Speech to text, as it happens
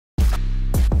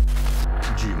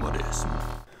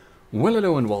Well,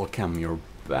 hello and welcome, you're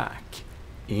back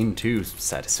into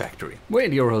Satisfactory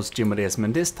with your host Gmodism,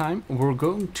 and this time we're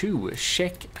going to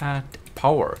check at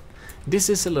power. This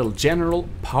is a little general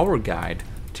power guide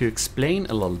to explain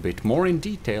a little bit more in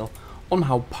detail on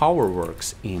how power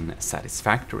works in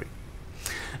Satisfactory.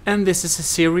 And this is a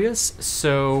series,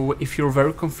 so if you're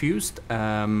very confused,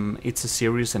 it's a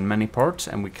series in many parts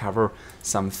and we cover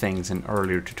some things in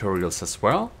earlier tutorials as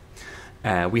well.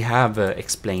 We have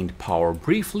explained power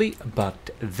briefly,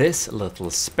 but this little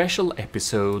special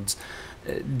episode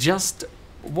just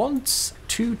wants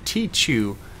to teach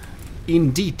you in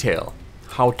detail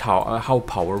how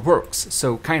power works.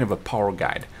 So kind of a power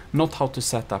guide, not how to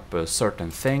set up a certain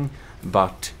thing,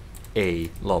 but a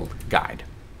little guide.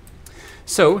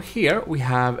 So here we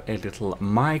have a little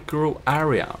micro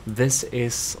area. This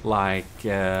is like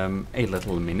a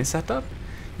little mini setup.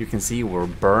 You can see we're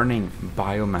burning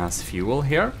biomass fuel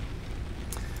here,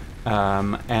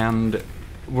 and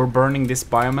we're burning this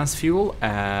biomass fuel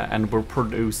and we're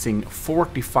producing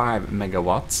 45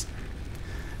 megawatts.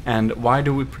 And why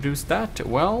do we produce that?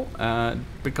 Well,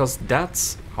 because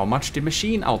that's how much the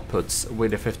machine outputs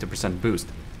with a 50% boost.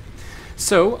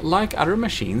 So, like other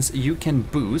machines, you can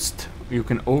boost, you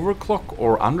can overclock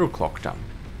or underclock them.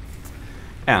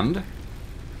 And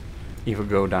if we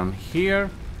go down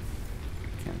here,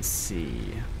 can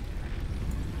see.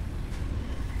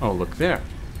 Oh, look there.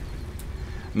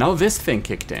 Now this thing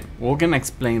kicked in. We're gonna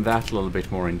explain that a little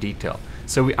bit more in detail.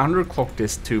 So we underclock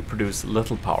this to produce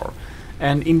little power.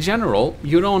 And in general,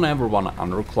 you don't ever want to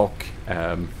underclock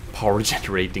power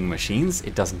generating machines.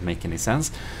 It doesn't make any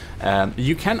sense.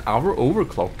 You can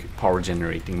overclock power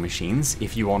generating machines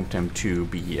if you want them to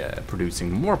be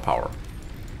producing more power.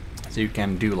 So you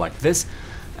can do like this,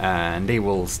 and they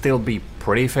will still be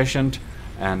pretty efficient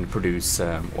and produce,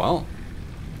 well,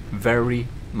 very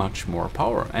much more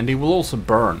power. And they will also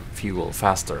burn fuel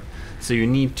faster. So you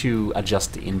need to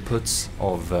adjust the inputs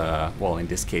of, well, in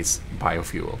this case,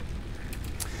 biofuel.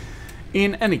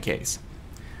 In any case,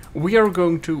 we are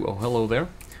going to, oh, hello there.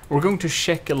 We're going to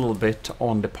check a little bit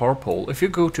on the power pole. If you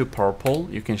go to power pole,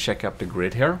 you can check up the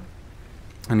grid here.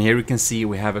 And here you can see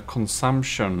we have a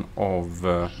consumption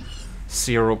of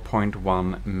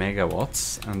 0.1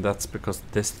 megawatts, and that's because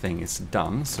this thing is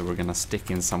done, so we're gonna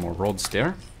stick in some more rods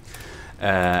there.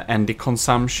 And the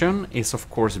consumption is of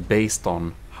course based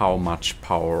on how much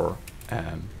power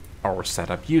our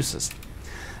setup uses.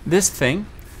 This thing,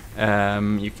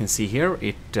 you can see here,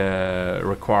 it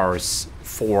requires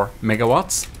 4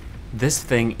 megawatts. This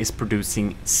thing is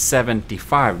producing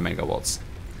 75 megawatts.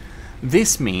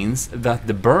 This means that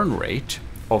the burn rate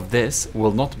of this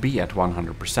will not be at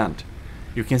 100%.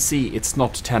 You can see it's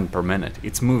not 10 per minute,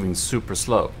 it's moving super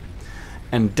slow.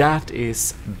 And that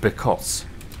is because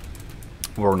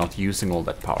we're not using all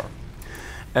that power.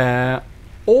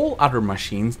 All other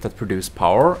machines that produce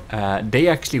power, they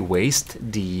actually waste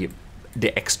the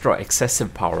extra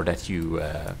excessive power that you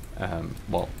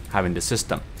well, have in the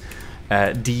system.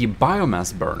 The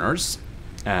biomass burners,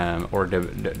 or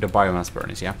the biomass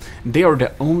burners, yeah, they are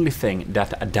the only thing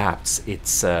that adapts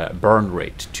its burn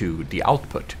rate to the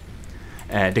output.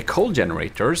 The coal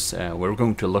generators, we're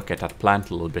going to look at that plant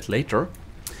a little bit later.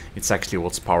 It's actually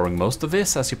what's powering most of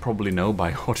this, as you probably know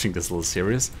by watching this little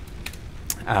series.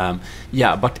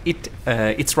 Yeah, but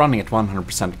it's running at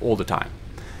 100% all the time,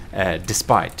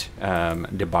 despite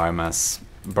the biomass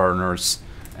burners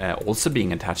also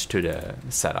being attached to the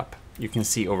setup. You can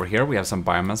see over here we have some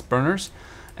biomass burners,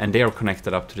 and they are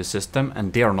connected up to the system,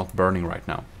 and they are not burning right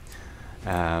now.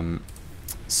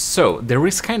 So there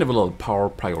is kind of a little power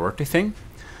priority thing.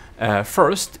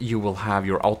 First, you will have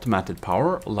your automated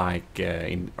power, like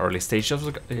in early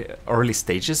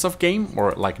stages of game,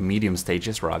 or like medium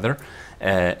stages rather.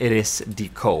 It is the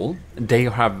coal. They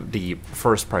have the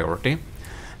first priority.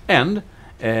 And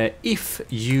if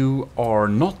you are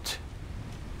not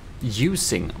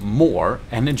using more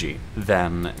energy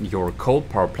than your coal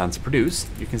power plants produce,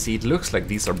 you can see it looks like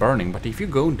these are burning, but if you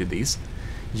go into these,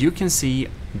 you can see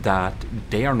that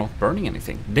they are not burning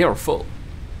anything. They are full.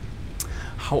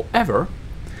 However,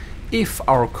 if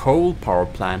our coal power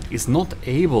plant is not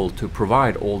able to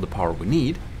provide all the power we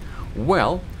need,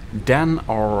 well, then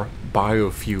our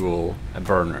biofuel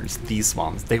burners, these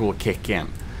ones, they will kick in.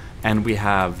 And we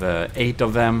have 8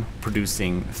 of them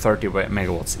producing 30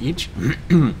 megawatts each.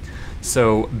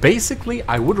 So basically,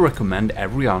 I would recommend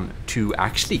everyone to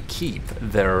actually keep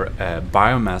their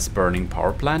biomass burning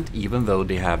power plant, even though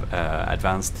they have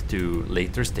advanced to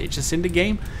later stages in the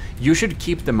game. You should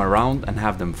keep them around and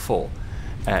have them full,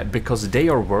 because they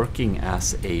are working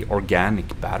as a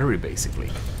organic battery basically.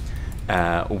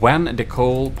 When the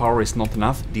coal power is not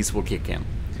enough, these will kick in.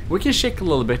 we can check a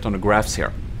little bit on the graphs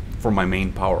here for my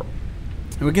main power.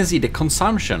 And we can see the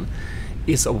consumption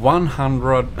is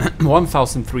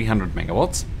 1,300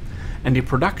 megawatts, and the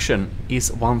production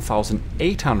is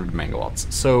 1,800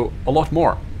 megawatts, so a lot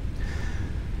more.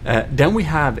 Then we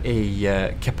have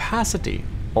a capacity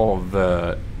of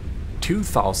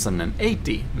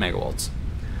 2,080 megawatts,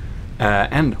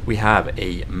 and we have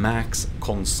a max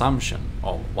consumption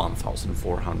of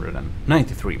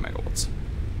 1,493 megawatts.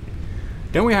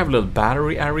 Then we have a little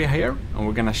battery area here, and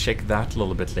we're gonna check that a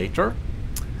little bit later.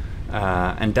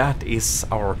 And that is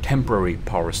our temporary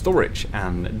power storage,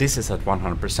 and this is at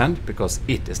 100% because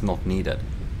it is not needed.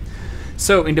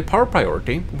 So in the power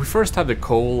priority, we first have the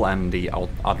coal and the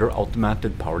other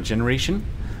automated power generation,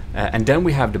 and then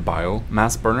we have the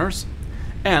biomass burners.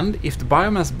 And if the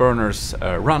biomass burners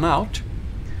run out,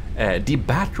 the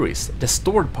batteries, the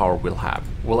stored power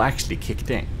will actually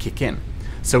kick in.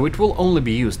 So it will only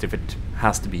be used if it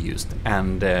has to be used,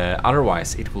 and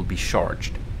otherwise it will be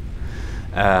charged.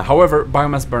 However,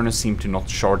 biomass burners seem to not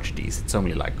charge these. It's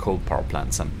only like coal power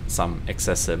plants and some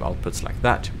excessive outputs like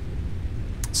that.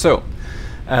 So,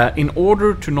 in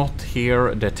order to not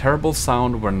hear the terrible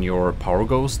sound when your power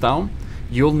goes down,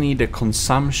 you'll need a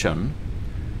consumption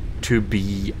to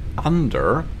be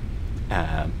under,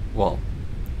 well,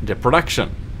 the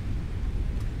production.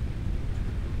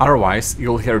 Otherwise,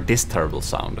 you'll hear this terrible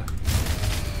sound.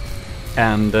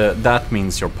 And that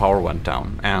means your power went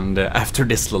down. And after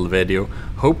this little video,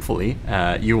 hopefully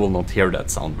you will not hear that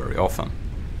sound very often.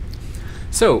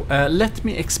 So let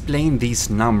me explain these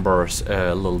numbers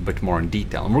a little bit more in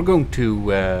detail. And we're going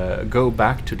to go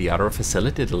back to the other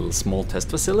facility, the little small test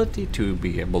facility, to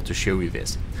be able to show you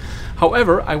this.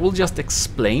 However, I will just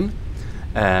explain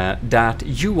that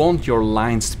you want your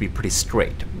lines to be pretty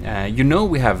straight. You know,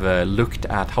 we have looked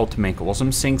at how to make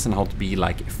awesome sinks and how to be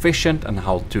like efficient and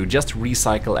how to just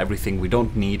recycle everything we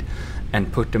don't need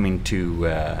and put them into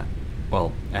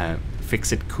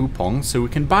fix-it coupons so we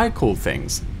can buy cool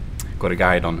things. Got a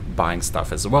guide on buying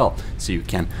stuff as well, so you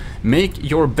can make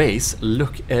your base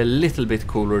look a little bit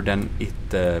cooler than it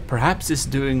perhaps is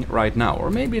doing right now,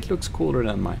 or maybe it looks cooler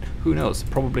than mine, who knows,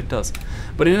 probably it does.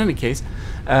 But in any case,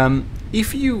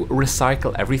 if you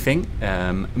recycle everything,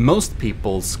 most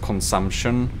people's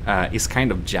consumption is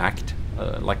kind of jagged,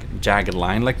 like a jagged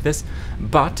line like this,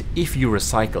 but if you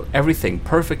recycle everything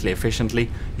perfectly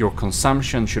efficiently, your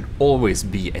consumption should always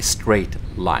be a straight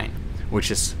line,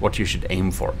 which is what you should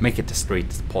aim for. Make it as straight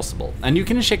as possible. And you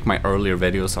can check my earlier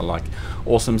videos on like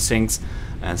awesome sinks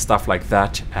and stuff like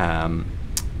that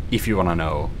if you want to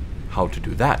know how to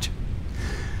do that.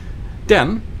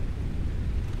 Then,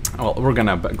 well, we're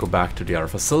gonna go back to the other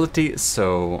facility,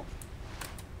 so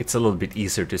it's a little bit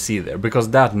easier to see there, because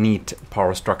that neat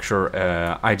power structure,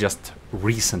 I just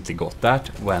recently got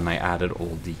that when I added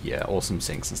all the awesome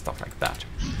sinks and stuff like that.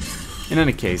 In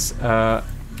any case,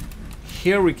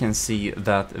 here we can see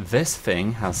that this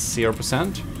thing has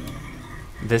 0%,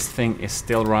 this thing is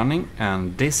still running,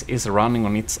 and this is running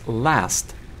on its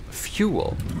last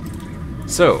fuel.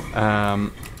 So,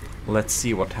 let's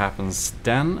see what happens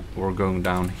then. We're going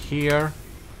down here,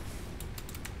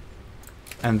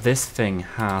 and this thing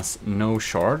has no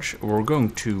charge. We're going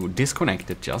to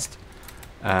disconnect it just,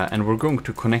 and we're going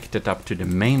to connect it up to the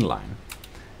main line.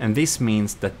 And this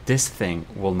means that this thing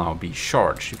will now be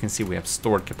charged. You can see we have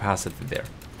stored capacity there.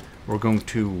 We're going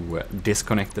to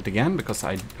disconnect it again because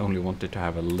I only wanted to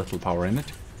have a little power in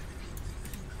it.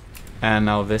 And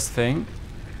now this thing,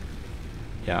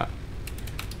 yeah.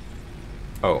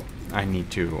 Oh, I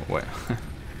need to, well, all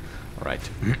right.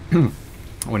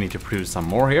 We need to produce some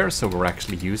more here, so we're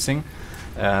actually using.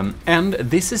 And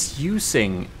this is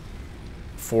using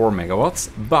 4 megawatts,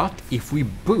 but if we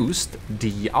boost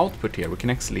the output here, we can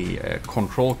actually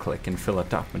control click and fill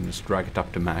it up and just drag it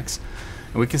up to max.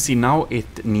 And we can see now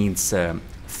it needs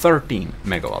 13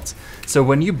 megawatts. So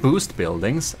when you boost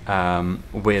buildings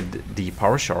with the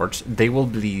power charge, they will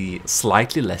be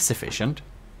slightly less efficient,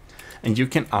 and you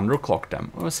can underclock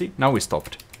them. Oh, see, now we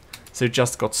stopped. So it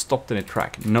just got stopped in a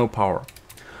track, no power.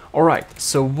 All right,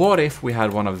 so what if we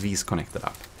had one of these connected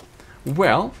up?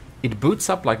 Well, it boots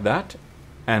up like that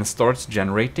and starts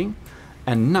generating,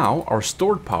 and now our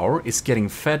stored power is getting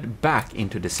fed back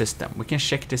into the system. We can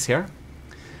check this here.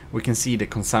 We can see the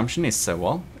consumption is,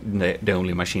 well, the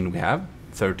only machine we have,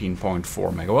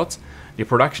 13.4 megawatts. The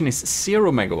production is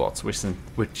 0 megawatts,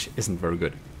 which isn't very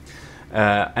good.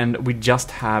 And we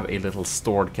just have a little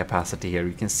stored capacity here.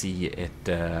 You can see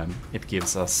it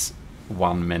gives us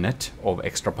 1 minute of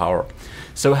extra power.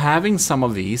 So having some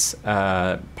of these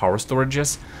power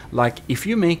storages, like if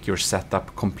you make your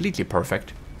setup completely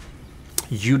perfect,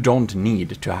 you don't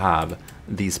need to have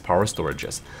these power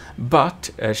storages. But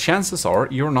chances are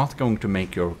you're not going to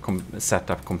make your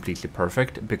setup completely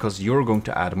perfect, because you're going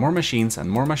to add more machines and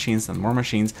more machines and more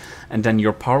machines, and then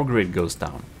your power grid goes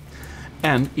down.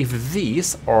 And if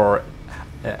these are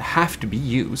have to be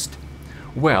used,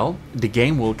 well, the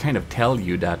game will kind of tell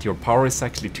you that your power is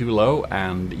actually too low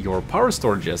and your power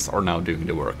storages are now doing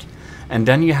the work. And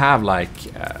then you have like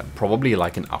probably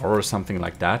like an hour or something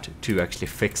like that to actually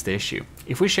fix the issue.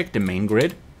 If we check the main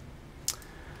grid,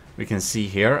 we can see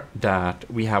here that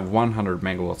we have 100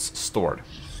 megawatts stored.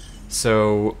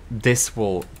 So this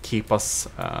will keep us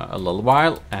a little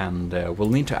while, and we'll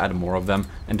need to add more of them.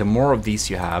 And the more of these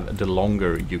you have, the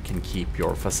longer you can keep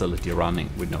your facility running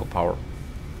with no power.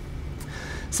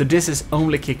 So this is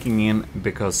only kicking in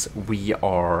because we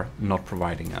are not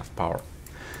providing enough power.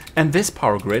 And this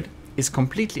power grid is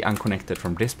completely unconnected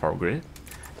from this power grid.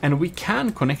 And we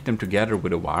can connect them together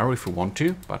with a wire if we want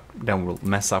to, but then we'll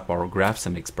mess up our graphs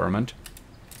and experiment.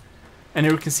 And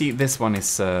here you can see this one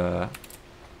is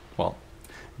well,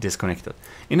 disconnected.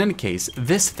 In any case,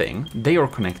 this thing, they are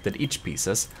connected, each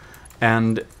pieces,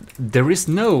 and there is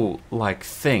no like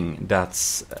thing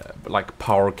that's like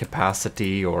power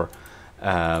capacity or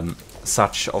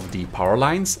such of the power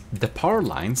lines. The power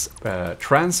lines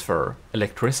transfer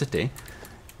electricity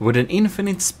with an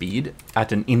infinite speed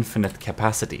at an infinite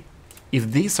capacity.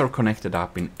 If these are connected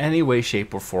up in any way,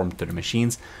 shape or form to the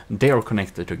machines, they are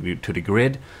connected to the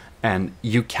grid, and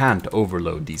you can't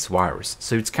overload these wires.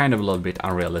 So it's kind of a little bit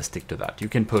unrealistic to that. You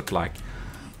can put like,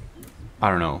 I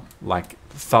don't know, like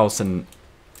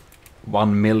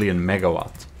 1 million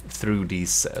megawatt through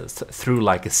these, through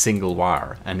like a single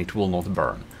wire, and it will not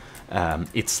burn.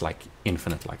 It's like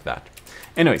infinite like that.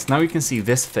 Anyways, now you can see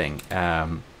this thing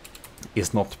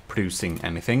is not producing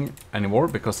anything anymore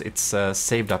because its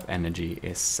saved up energy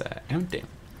is empty.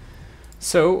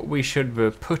 So we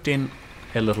should put in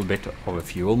a little bit of a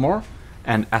fuel more,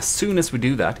 and as soon as we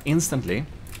do that, instantly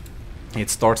it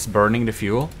starts burning the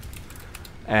fuel,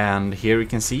 and here you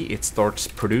can see it starts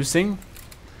producing,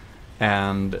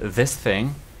 and this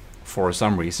thing for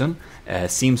some reason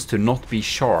seems to not be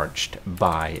charged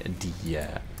by the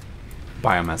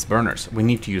biomass burners. We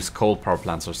need to use coal power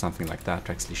plants or something like that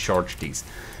to actually charge these,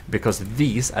 because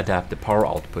these adapt the power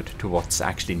output to what's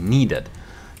actually needed,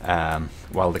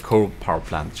 while the coal power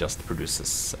plant just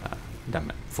produces them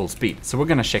at full speed. So we're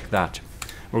gonna check that.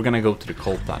 We're gonna go to the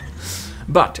coal plant.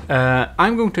 But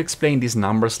I'm going to explain these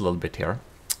numbers a little bit here.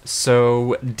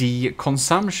 So the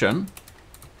consumption,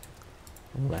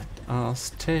 let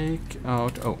us take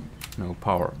out, oh, no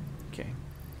power. Okay,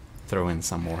 throw in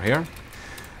some more here.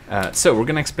 So we're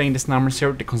gonna explain these numbers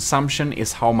here. The consumption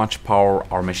is how much power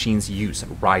our machines use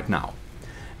right now.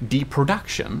 The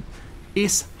production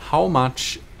is how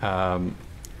much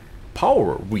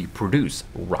power we produce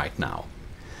right now.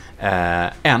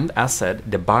 And as said,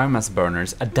 the biomass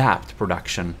burners adapt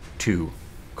production to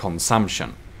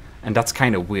consumption. And that's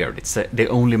kind of weird. It's the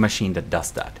only machine that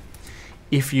does that.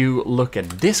 If you look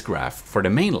at this graph for the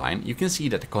main line, you can see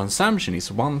that the consumption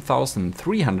is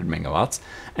 1,300 megawatts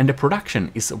and the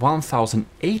production is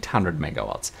 1,800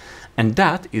 megawatts. And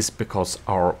that is because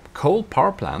our coal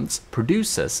power plants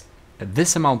produces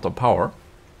this amount of power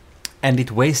and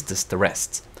it wastes the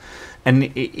rest.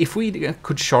 And if we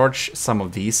could charge some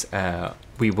of these,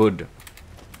 we would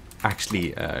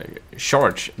actually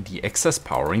charge the excess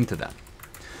power into them.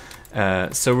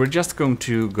 So we're just going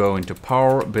to go into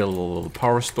power, build a little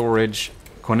power storage,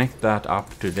 connect that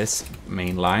up to this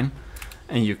main line,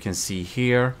 and you can see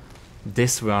here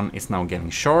this one is now getting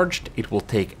charged. It will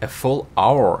take a full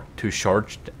hour to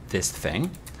charge this thing.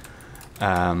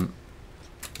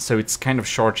 So it's kind of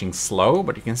charging slow,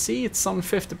 but you can see it's on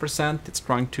 50%. It's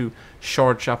trying to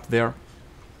charge up there.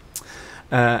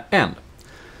 And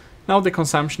now the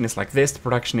consumption is like this, the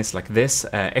production is like this,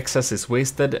 excess is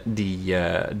wasted,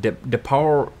 the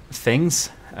power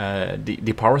things,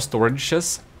 the power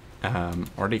storages,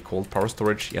 are they called power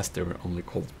storage? Yes, they're only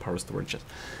called power storages.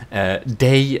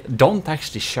 They don't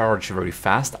actually charge very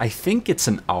fast. I think it's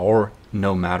an hour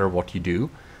no matter what you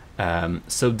do.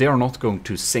 So they are not going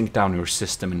to sink down your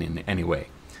system in any way.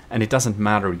 And it doesn't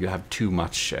matter you have too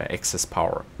much excess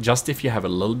power. Just if you have a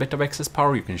little bit of excess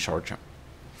power, you can charge them.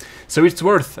 So it's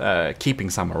worth keeping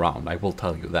some around, I will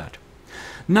tell you that.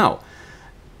 Now,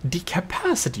 the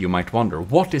capacity, you might wonder,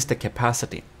 what is the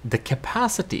capacity? The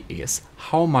capacity is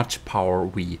how much power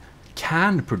we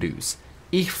can produce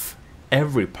if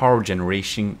every power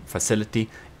generation facility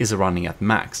is running at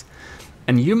max.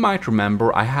 And you might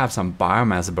remember I have some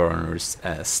biomass burners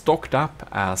stocked up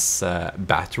as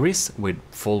batteries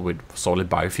full with solid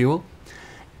biofuel.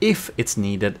 if it's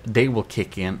needed, they will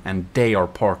kick in and they are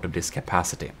part of this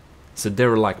capacity. So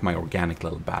they're like my organic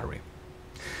little battery.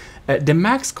 The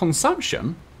max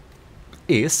consumption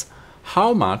is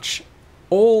how much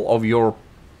all of your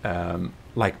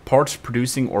like parts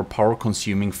producing or power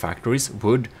consuming factories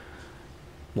would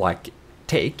like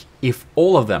take if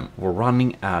all of them were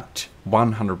running at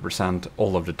 100%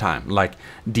 all of the time, like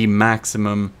the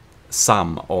maximum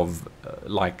sum of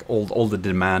like all the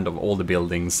demand of all the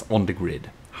buildings on the grid,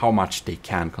 how much they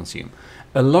can consume.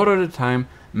 A lot of the time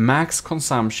max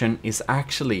consumption is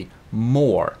actually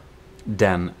more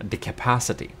than the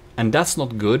capacity, and that's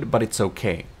not good, but it's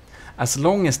okay as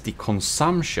long as the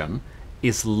consumption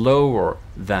is lower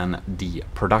than the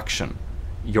production.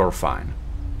 You're fine.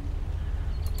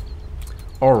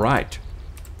 All right,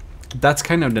 that's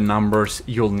kind of the numbers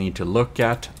you'll need to look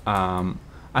at.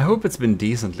 I hope it's been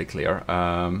decently clear,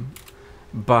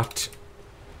 but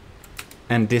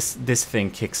and this thing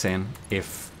kicks in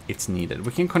if it's needed.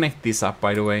 We can connect this up,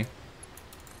 by the way.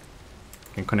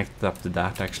 We can connect it up to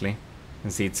that actually. You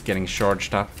can see it's getting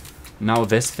charged up. Now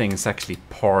this thing is actually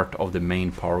part of the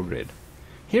main power grid.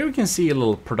 Here you can see a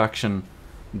little production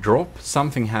drop.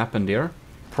 Something happened there.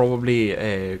 Probably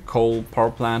a coal power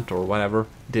plant or whatever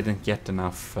didn't get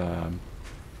enough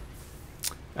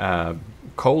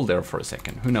coal there for a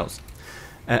second. Who knows?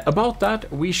 About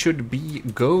that, we should be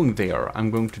going there. I'm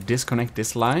going to disconnect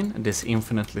this line, this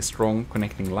infinitely strong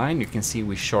connecting line. You can see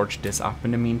we charged this up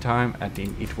in the meantime, and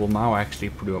it will now actually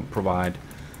provide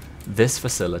this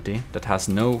facility that has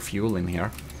no fuel in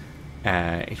here.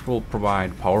 It will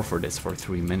provide power for this for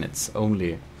 3 minutes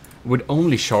only, with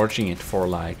only charging it for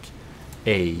like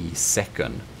a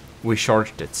second. We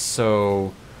charged it,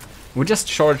 so we just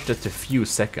charged it a few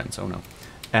seconds. Oh no,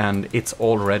 and it's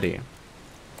already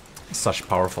such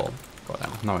powerful.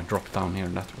 God, now I dropped down here.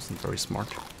 That wasn't very smart.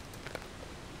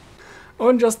 Oh,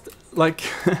 and just like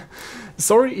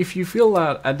sorry if you feel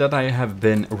that I have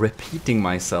been repeating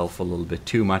myself a little bit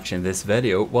too much in this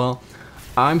video. Well,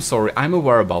 I'm sorry, I'm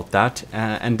aware about that,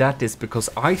 and that is because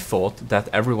I thought that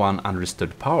everyone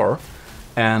understood power,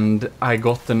 and I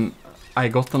gotten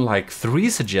like 3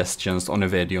 suggestions on a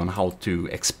video on how to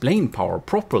explain power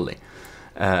properly,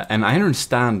 and I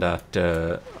understand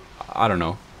that I don't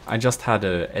know, I just had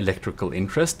an electrical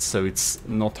interest, so it's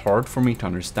not hard for me to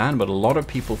understand, but a lot of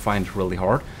people find it really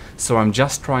hard. So I'm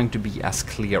just trying to be as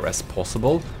clear as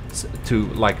possible to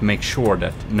like make sure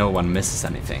that no one misses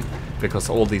anything, because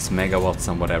all these megawatts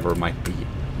and whatever might be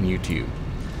new to you.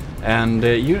 And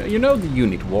you know the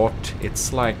unit watt,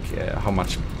 it's like how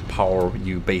much power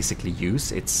you basically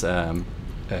use. It's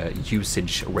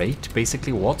usage rate,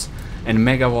 basically, watts, and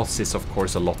megawatts is of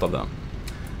course a lot of them,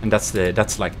 and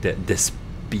that's like the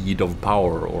speed of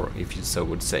power, or if you so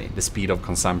would say, the speed of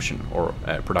consumption or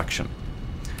production.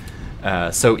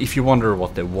 So if you wonder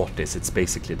what the watt is, it's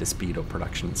basically the speed of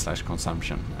production /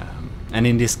 consumption. And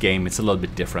in this game it's a little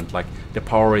bit different, like the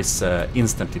power is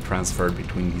instantly transferred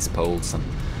between these poles, and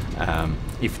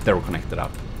if they're connected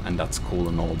up, and that's cool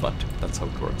and all, but that's how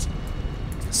it works.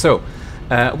 So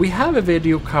we have a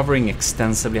video covering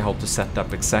extensively how to set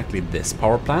up exactly this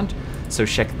power plant, so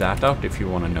check that out if you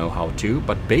want to know how to.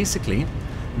 But basically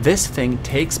this thing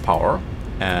takes power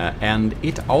and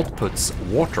it outputs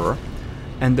water,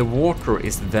 and the water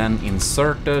is then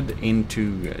inserted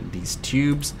into these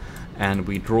tubes, and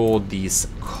we draw these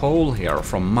coal here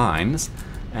from mines,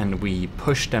 and we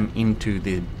push them into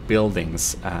the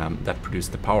buildings that produce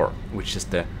the power, which is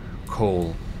the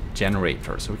coal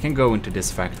generator. So we can go into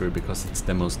this factory because it's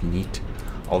the most neat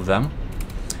of them.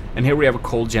 And here we have a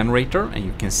coal generator, and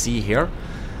you can see here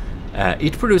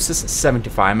it produces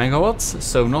 75 megawatts,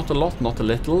 so not a lot, not a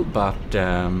little, but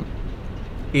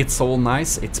it's all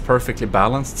nice. It's perfectly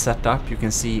balanced set up. You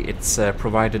can see it's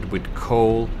provided with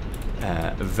coal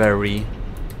very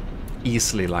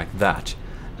easily like that.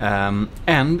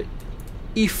 And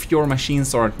if your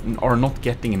machines are not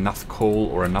getting enough coal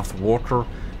or enough water,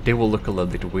 they will look a little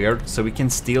bit weird. So we can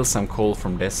steal some coal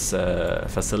from this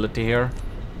facility here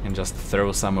and just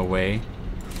throw some away.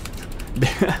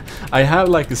 I have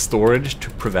like a storage to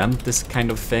prevent this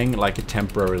kind of thing, like a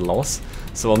temporary loss,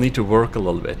 so I'll need to work a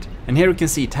little bit. And here you can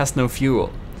see it has no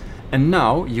fuel. And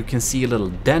now you can see a little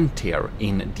dent here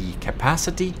in the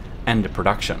capacity and the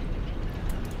production.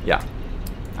 Yeah,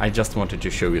 I just wanted to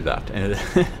show you that.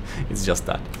 It's just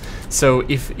that. So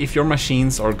if your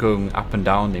machines are going up and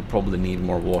down, they probably need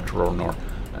more water or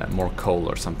more coal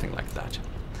or something like that.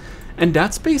 And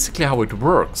that's basically how it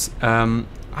works.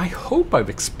 I hope I've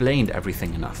explained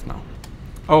everything enough now.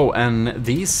 Oh, and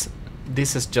this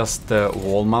is just the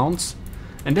wall mounts.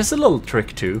 And there's a little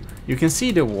trick too. You can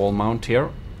see the wall mount here.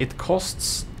 It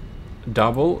costs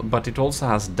double, but it also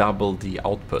has double the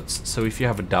outputs. So if you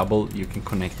have a double, you can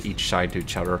connect each side to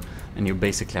each other, and you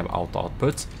basically have 8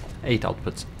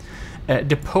 outputs.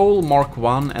 The pole Mark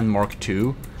 1 and Mark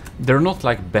 2, they're not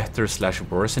like better /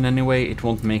 worse in any way. It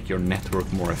won't make your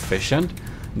network more efficient.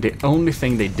 The only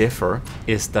thing they differ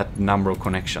is that number of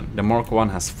connection. The Mark 1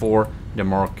 has 4, the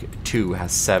Mark 2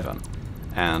 has 7,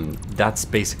 and that's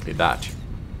basically that.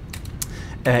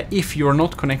 If you're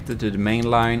not connected to the main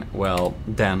line, well,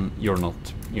 then you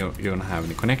don't have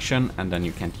any connection, and then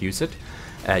you can't use it.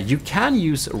 You can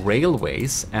use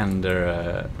railways and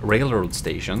railroad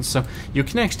stations, so you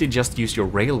can actually just use your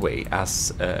railway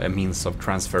as a means of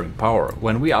transferring power.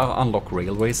 When we unlock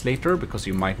railways later, because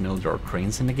you might know there are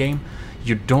trains in the game,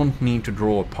 you don't need to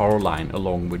draw a power line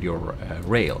along with your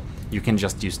rail. You can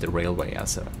just use the railway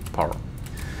as a power.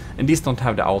 And these don't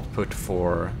have the output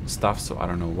for stuff, so I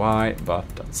don't know why, but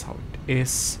that's how it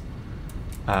is.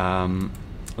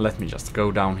 Let me just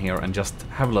go down here and just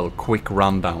have a little quick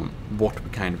rundown what we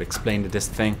kind of explained in this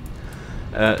thing.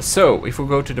 So if we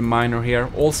go to the miner here,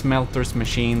 all smelters,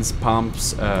 machines,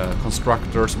 pumps,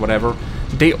 constructors, whatever,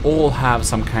 they all have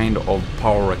some kind of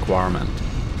power requirement.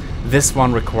 This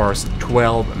one requires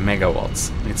 12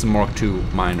 megawatts. It's a Mark II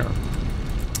miner.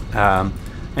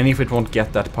 And if it won't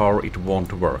get that power, it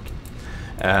won't work.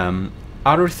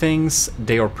 Other things,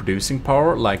 they are producing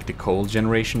power, like the coal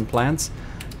generation plants.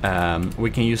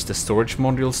 We can use the storage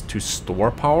modules to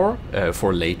store power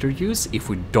for later use if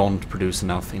we don't produce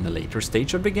enough in a later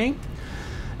stage of the game.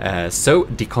 So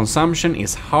the consumption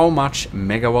is how much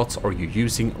megawatts are you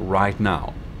using right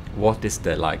now. What is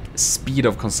the speed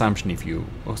of consumption, if you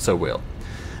so will.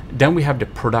 Then we have the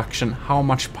production, how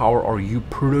much power are you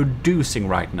producing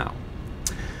right now.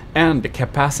 And the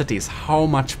capacity is how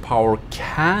much power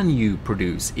can you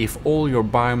produce if all your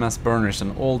biomass burners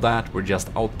and all that were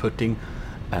just outputting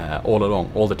all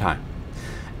along, all the time.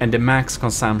 And the max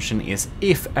consumption is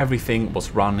if everything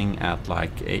was running at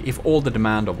if all the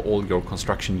demand of all your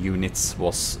construction units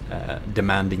was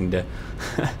demanding the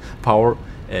power,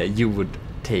 you would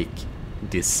take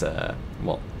this,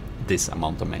 this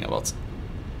amount of megawatts.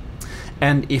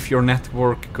 And if your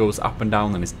network goes up and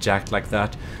down and is jacked like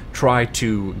that, try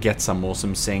to get some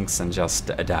awesome sinks and just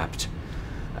adapt.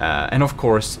 And of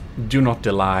course, do not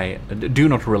rely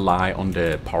on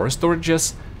the power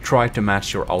storages. Try to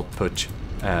match your output,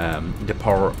 the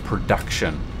power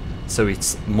production, so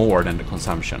it's more than the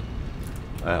consumption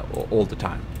all the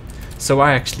time. So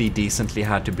I actually decently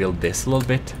had to build this little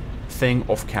bit thing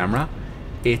off camera.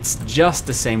 It's just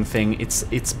the same thing.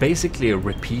 It's basically a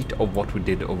repeat of what we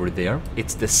did over there.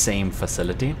 It's the same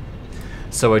facility.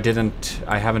 So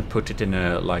I haven't put it in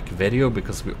a video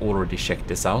because we already checked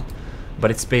this out.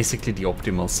 But it's basically the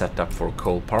optimal setup for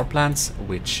coal power plants,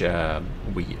 which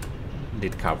we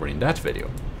did cover in that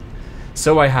video.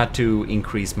 So I had to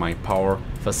increase my power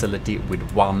facility with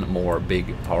one more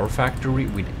big power factory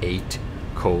with 8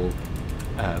 coal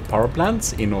power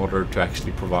plants in order to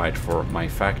actually provide for my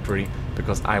factory,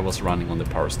 because I was running on the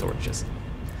power storages.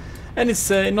 And it's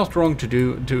not wrong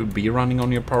to be running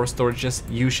on your power storages.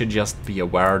 You should just be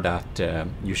aware that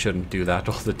you shouldn't do that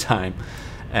all the time,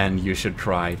 and you should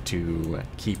try to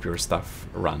keep your stuff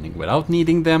running without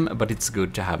needing them, but it's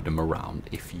good to have them around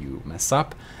if you mess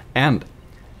up. And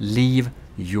leave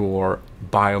your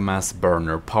biomass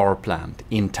burner power plant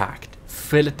intact.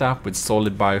 Fill it up with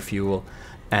solid biofuel,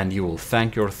 and you will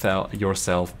thank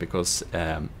yourself, because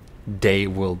they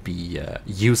will be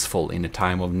useful in a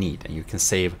time of need, and you can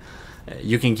save.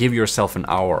 You can give yourself an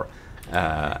hour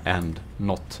and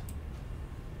not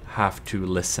have to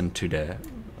listen to the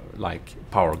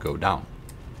power go down.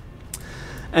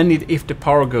 And if the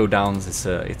power go down,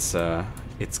 it's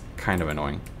kind of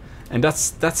annoying. And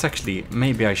that's actually,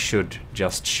 maybe I should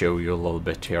just show you a little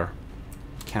bit here.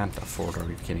 Can't afford, are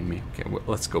you kidding me? Okay, well,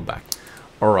 let's go back.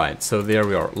 Alright, so there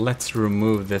we are. Let's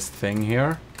remove this thing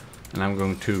here. And I'm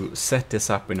going to set this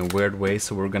up in a weird way.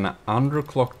 So we're gonna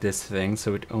underclock this thing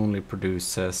so it only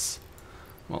produces,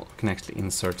 well, we can actually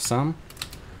insert some.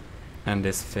 And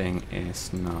this thing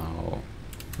is now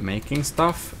making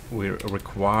stuff. We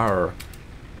require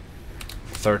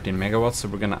 13 megawatts, so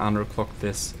we're gonna underclock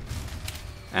this.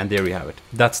 And there we have it.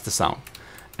 That's the sound.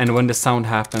 And when the sound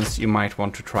happens, you might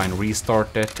want to try and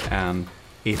restart it, and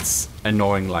it's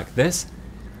annoying like this.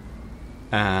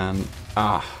 And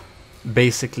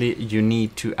basically you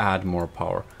need to add more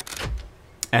power.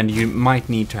 And you might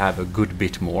need to have a good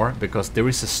bit more, because there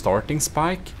is a starting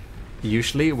spike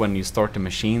usually when you start the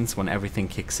machines, when everything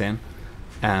kicks in,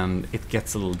 and it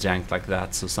gets a little janked like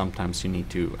that. So sometimes you need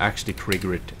to actually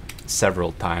trigger it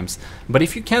several times. But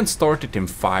if you can't start it in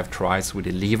 5 tries with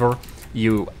a lever,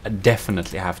 you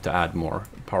definitely have to add more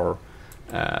power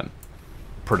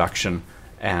production,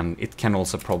 and it can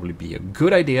also probably be a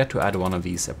good idea to add one of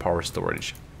these power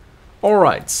storage.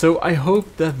 Alright, so I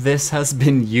hope that this has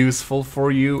been useful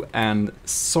for you, and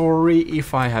sorry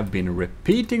if I have been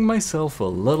repeating myself a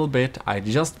little bit. I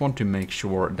just want to make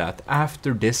sure that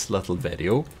after this little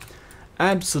video,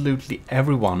 absolutely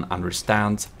everyone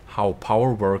understands how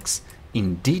power works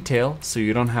in detail, so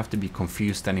you don't have to be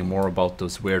confused anymore about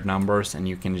those weird numbers, and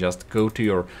you can just go to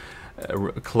your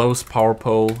closest power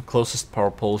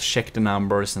pole, check the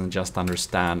numbers, and just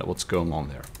understand what's going on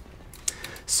there.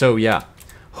 So yeah,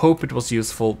 hope it was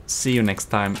useful. See you next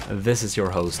time. This is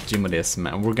your host,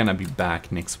 Gmodism, and we're gonna be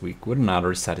back next week with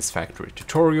another Satisfactory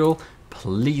tutorial.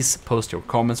 Please post your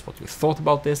comments, what you thought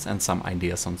about this, and some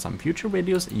ideas on some future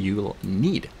videos you'll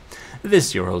need. This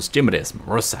is your host, Gmodism.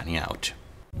 We're signing out.